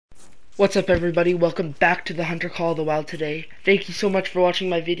What's up, everybody? Welcome back to the Hunter Call of the Wild today. Thank you so much for watching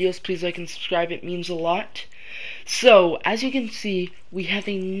my videos. Please like and subscribe, it means a lot. So, as you can see, we have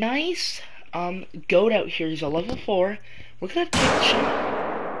a nice goat out here. He's a level 4. We're gonna take the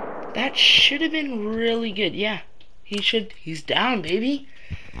shot. That should have been really good. Yeah, he's down, baby.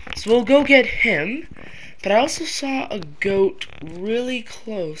 So we'll go get him. But I also saw a goat really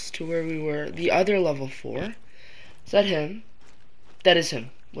close to where we were, the other level 4. Is that him? That is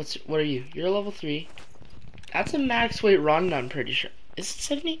him. What are you? You're a level 3. That's a max weight Ronda, I'm pretty sure. Is it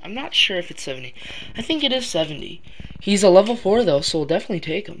 70? I'm not sure if it's 70. I think it is 70. He's a level 4 though, so we'll definitely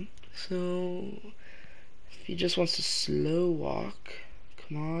take him. So if he just wants to slow walk,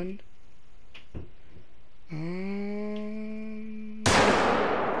 come on.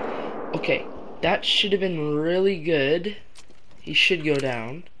 Okay, that should have been really good. He should go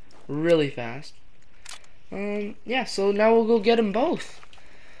down really fast. Yeah, so now we'll go get them both.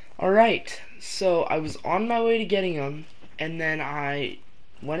 Alright, so I was on my way to getting them, and then I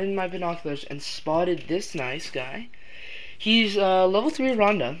went in my binoculars and spotted this nice guy. He's level 3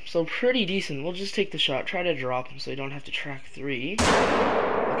 Ronda, so pretty decent. We'll just take the shot, try to drop him so we don't have to track 3.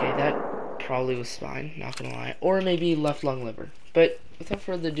 Okay, that probably was fine, not gonna lie. Or maybe left lung liver. But without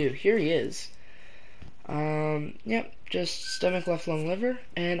further ado, here he is. Yep, just stomach, left lung liver,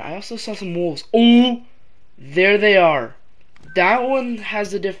 and I also saw some wolves. Oh! There they are. That one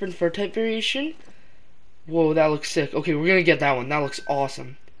has a different fur type variation. Whoa, that looks sick. Okay, we're gonna get that one. That looks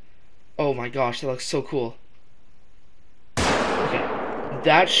awesome. Oh my gosh, that looks so cool. Okay,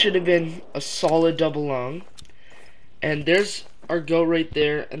 that should have been a solid double lung. And there's our goat right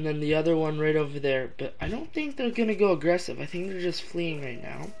there, and then the other one right over there. But I don't think they're gonna go aggressive. I think they're just fleeing right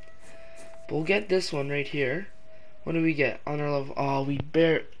now. But we'll get this one right here. What do we get on our level? Oh,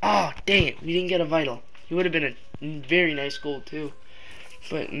 oh, dang it. We didn't get a vital. He would have been a very nice gold too.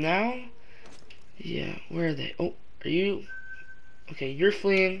 But now, yeah, where are they? Oh, are you? Okay, you're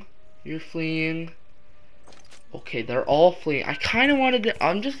fleeing. You're fleeing. Okay, they're all fleeing. I kind of wanted to.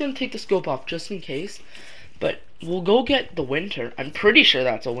 I'm just gonna take the scope off just in case. But we'll go get the winter. I'm pretty sure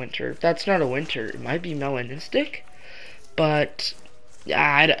that's a winter. If that's not a winter, it might be melanistic. But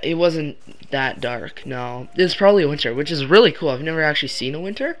it wasn't that dark. No, it's probably a winter, which is really cool. I've never actually seen a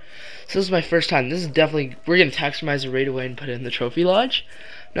winter, so this is my first time. This is definitely, we're gonna taxonomize it right away and put it in the trophy lodge.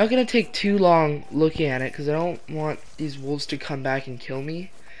 I'm not gonna take too long looking at it because I don't want these wolves to come back and kill me,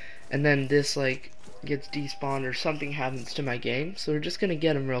 and then this like gets despawned or something happens to my game. So we're just gonna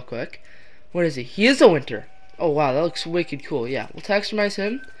get him real quick. What is he? He is a winter. Oh wow, that looks wicked cool. Yeah, we'll taxonomize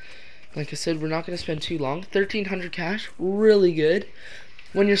him. Like I said, we're not going to spend too long. 1,300 cash, really good.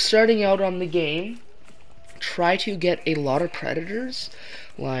 When you're starting out on the game, try to get a lot of predators.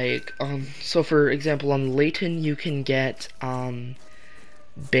 Like, so for example, on Layton, you can get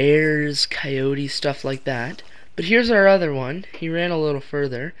bears, coyotes, stuff like that. But here's our other one. He ran a little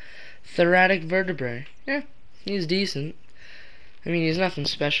further. Thoracic vertebrae. Yeah, he's decent. I mean, he's nothing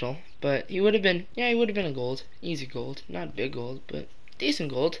special, but he would have been, yeah, he would have been a gold. Easy gold. Not big gold, but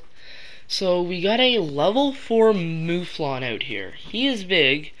decent gold. So we got a level 4 Mouflon out here. He is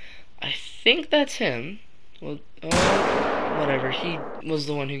big. I think that's him. Well, whatever. He was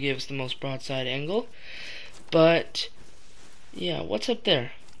the one who gave us the most broadside angle. But yeah, what's up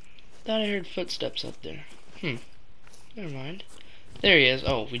there? Thought I heard footsteps up there. Never mind. There he is.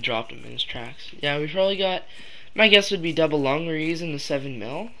 Oh, we dropped him in his tracks. Yeah, we probably got. My guess would be double lung. We're using the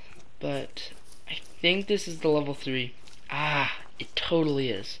 7mm, but I think this is the level 3. Ah, it totally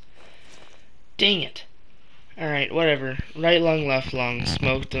is. Dang it. Alright, whatever. Right lung, left lung.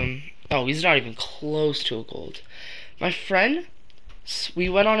 Smoked him. Oh, he's not even close to a gold. My friend, we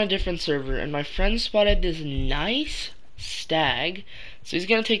went on a different server, and my friend spotted this nice stag. So he's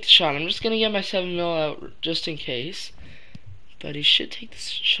going to take the shot. I'm just going to get my 7mm out just in case. But he should take the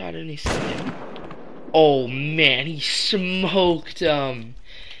shot any second. Oh, man. He smoked him.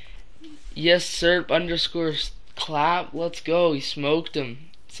 Yes, sir. Underscore clap. Let's go. He smoked him.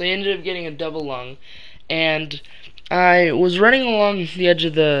 So he ended up getting a double lung, and I was running along the edge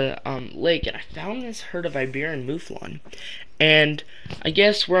of the lake, and I found this herd of Iberian Mouflon, and I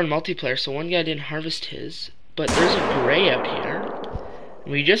guess we're on multiplayer, so one guy didn't harvest his, but there's a gray out here,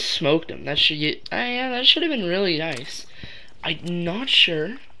 and we just smoked him. That should get, yeah, that should have been really nice. I'm not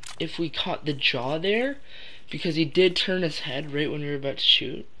sure if we caught the jaw there, because he did turn his head right when we were about to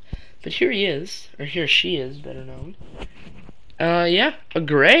shoot, but here he is, or here she is, better known. Yeah, a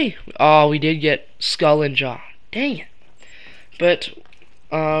gray. Oh, we did get skull and jaw. Dang it. But,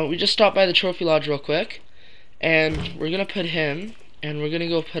 we just stopped by the trophy lodge real quick, and we're gonna put him, and we're gonna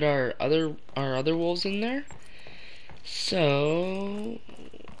go put our other wolves in there. So,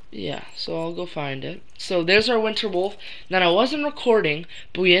 Yeah, so I'll go find it. So there's our winter wolf. Now I wasn't recording,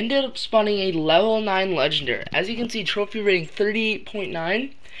 but we ended up spawning a level 9 legendary. As you can see, trophy rating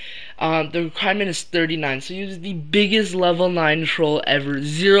 38.9. The requirement is 39, so he was the biggest level 9 troll ever,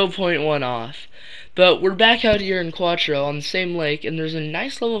 0.1 off. But we're back out here in Cuatro on the same lake, and there's a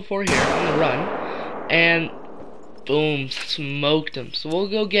nice level 4 here on the run. And boom, smoked him. So we'll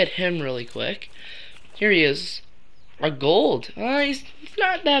go get him really quick. Here he is. A gold. He's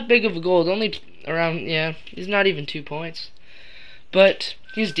not that big of a gold. Only around, yeah, he's not even 2 points. But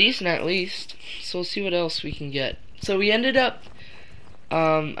he's decent at least. So we'll see what else we can get. So we ended up,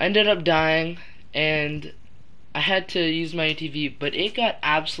 I ended up dying, and I had to use my ATV, but it got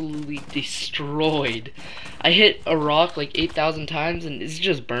absolutely destroyed. I hit a rock like 8,000 times, and it's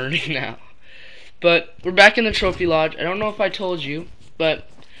just burning now. But we're back in the trophy lodge. I don't know if I told you, but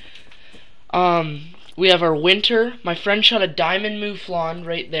we have our winter. My friend shot a diamond mouflon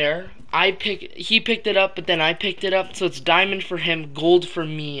right there. He picked it up, but then I picked it up, so it's diamond for him, gold for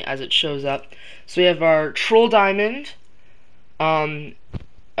me as it shows up. So we have our troll diamond.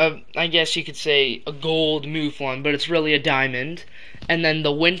 I guess you could say a gold mouflon, but it's really a diamond. And then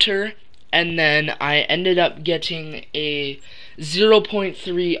the winter, and then I ended up getting a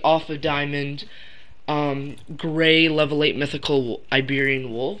 0.3 off of diamond. Gray level 8 mythical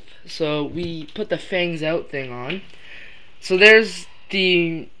Iberian wolf. So we put the fangs out thing on. So there's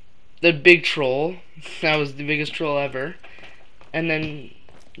the big troll. That was the biggest troll ever. And then,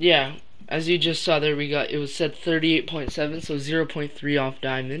 yeah, as you just saw there, it was said 38.7, so 0.3 off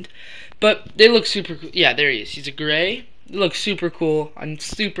diamond. But they look super cool. Yeah, there he is. He's a gray. It looks super cool. I'm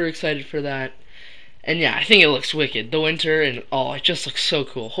super excited for that. And yeah, I think it looks wicked. The winter, and oh, it just looks so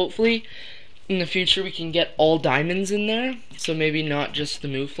cool. Hopefully in the future we can get all diamonds in there, so maybe not just the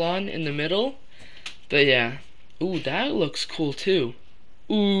mouflon in the middle. But yeah, ooh, that looks cool too.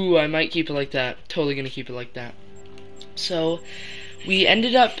 Ooh, I might keep it like that. Totally gonna keep it like that. So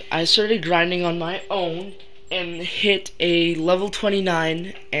I started grinding on my own and hit a level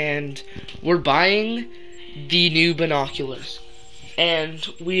 29, and we're buying the new binoculars. And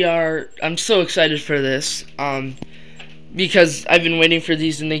I'm so excited for this. Because I've been waiting for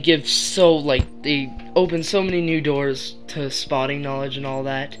these, and they open so many new doors to spotting knowledge and all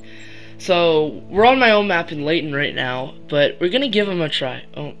that. So we're on my own map in Layton right now, but we're gonna give them a try.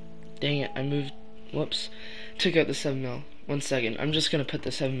 Oh, dang it! I moved. Whoops! Took out the 7mm. 1 second. I'm just gonna put the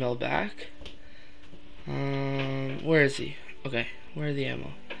 7mm back. Where is he? Okay, where's the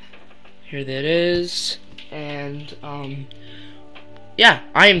ammo? Here that is, and yeah,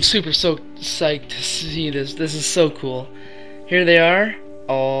 I am so psyched to see this. This is so cool. Here they are.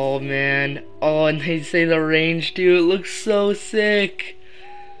 Oh man. Oh, and they say the range too. It looks so sick.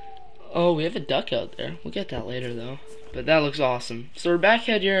 Oh, we have a duck out there. We'll get that later though. But that looks awesome. So we're back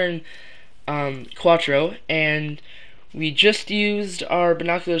out here in Cuatro, and we just used our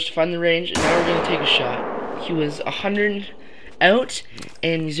binoculars to find the range, and now we're gonna take a shot. He was 100 out,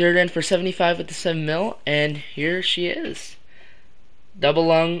 and we zeroed in for 75 with the 7mm, and here she is. Double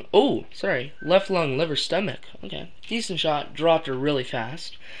lung. Oh, sorry. Left lung, liver, stomach. Okay. Decent shot. Dropped her really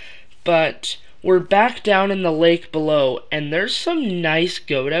fast. But we're back down in the lake below, and there's some nice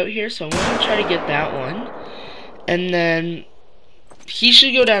goat out here, so I'm going to try to get that one. And then he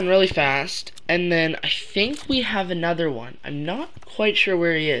should go down really fast. And then I think we have another one. I'm not quite sure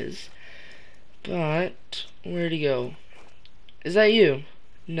where he is. But where'd he go? Is that you?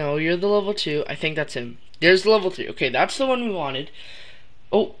 No, you're the level 2. I think that's him. There's the level 3. Okay, that's the one we wanted.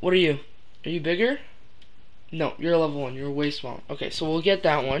 Oh, what are you? Are you bigger? No, you're a level 1. You're way small. Okay, so we'll get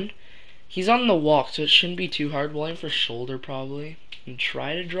that one. He's on the walk, so it shouldn't be too hard. We'll aim for shoulder, probably, and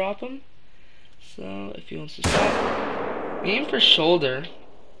try to drop him. So, if he wants to stop. Aim for shoulder.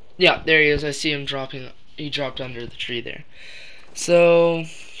 Yeah, there he is. I see him dropping. He dropped under the tree there. So,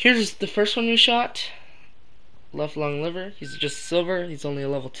 here's the first one we shot. Left lung, liver. He's just silver. He's only a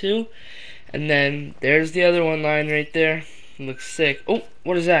level 2. And then, there's the other one lying right there. It looks sick. Oh,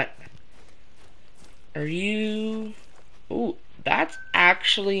 what is that? Are you... Oh, that's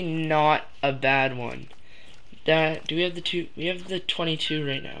actually not a bad one. Do we have the 2? We have the 22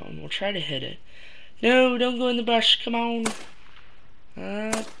 right now, and we'll try to hit it. No, don't go in the bush. Come on.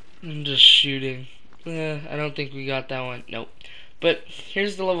 I'm just shooting. I don't think we got that one. Nope. But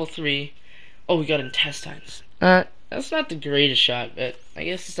here's the level 3. Oh, we got intestines. That's not the greatest shot, but I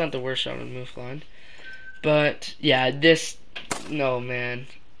guess it's not the worst shot on Mouflon. But yeah, no man.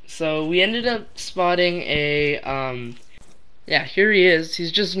 So we ended up spotting a yeah, here he is.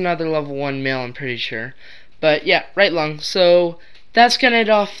 He's just another level 1 male, I'm pretty sure. But yeah, right lung. So that's gonna end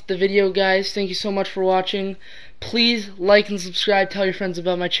off the video, guys. Thank you so much for watching. Please like and subscribe, tell your friends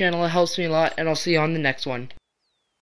about my channel, it helps me a lot, and I'll see you on the next one.